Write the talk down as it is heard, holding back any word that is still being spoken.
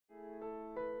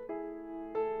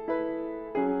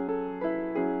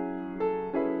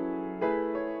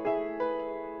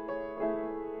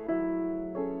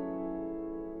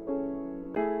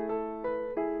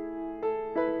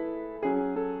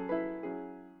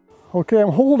Okay,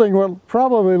 I'm holding what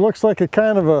probably looks like a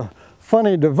kind of a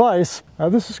funny device.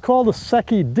 This is called a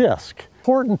Secchi disc.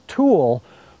 Important tool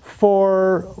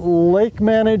for lake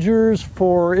managers,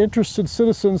 for interested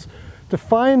citizens to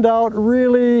find out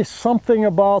really something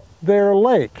about their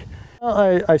lake.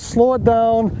 I slow it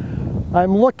down,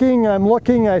 I'm looking,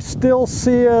 I still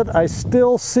see it,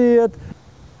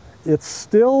 it's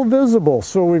still visible.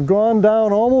 So we've gone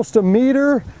down almost a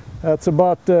meter, that's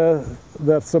about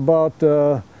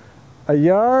a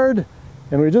yard,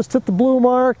 and we just hit the blue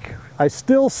mark. I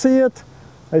still see it,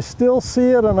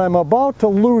 and I'm about to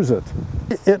lose it.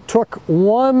 It took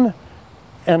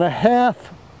 1.5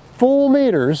 full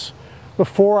meters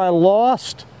before I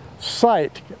lost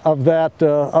sight of that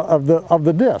of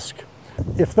the disc.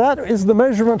 If that is the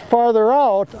measurement farther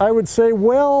out, I would say,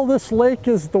 well, this lake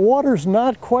the water's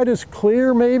not quite as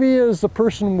clear maybe as the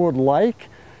person would like,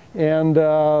 and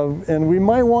we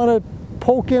might want to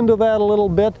poke into that a little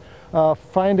bit,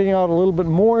 finding out a little bit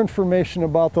more information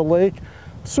about the lake.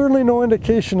 Certainly no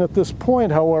indication at this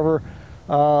point, however,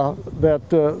 that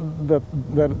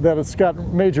it's got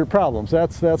major problems.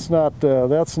 That's not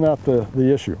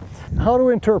the issue. How to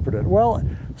interpret it? Well,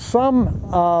 some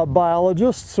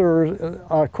biologists or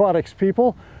aquatics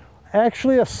people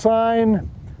actually assign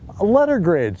letter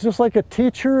grades, just like a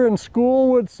teacher in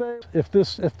school would say. If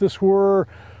this were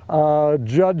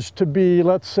judged to be,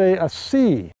 let's say, a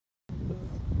C,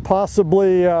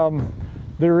 possibly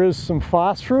there is some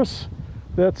phosphorus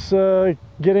that's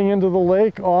getting into the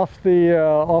lake off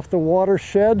the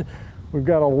watershed. We've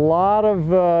got a lot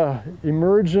of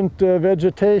emergent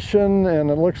vegetation, and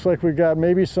it looks like we've got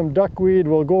maybe some duckweed.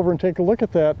 We'll go over and take a look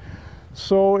at that.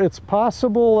 So it's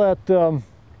possible that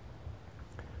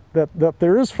that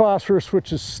there is phosphorus,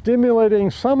 which is stimulating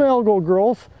some algal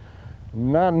growth,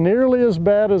 not nearly as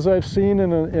bad as I've seen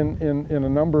in a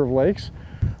number of lakes.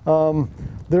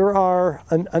 There are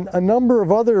a number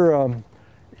of other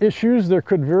issues. There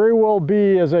could very well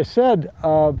be, as I said,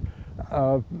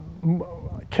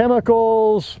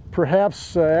 chemicals,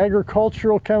 perhaps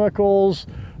agricultural chemicals,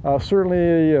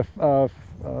 certainly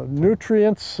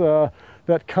nutrients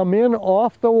that come in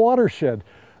off the watershed.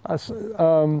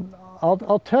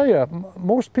 I'll tell you,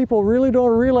 most people really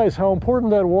don't realize how important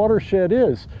that watershed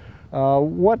is.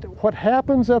 What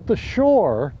happens at the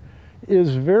shore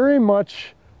is very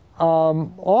much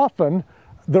often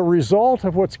the result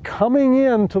of what's coming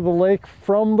into the lake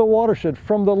from the watershed,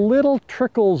 from the little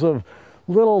trickles of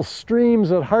little streams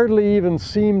that hardly even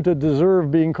seem to deserve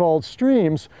being called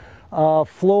streams,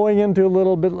 flowing into a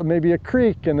little bit, maybe a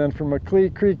creek, and then from a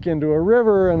creek into a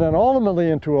river, and then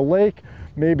ultimately into a lake,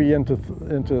 maybe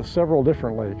into several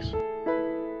different lakes.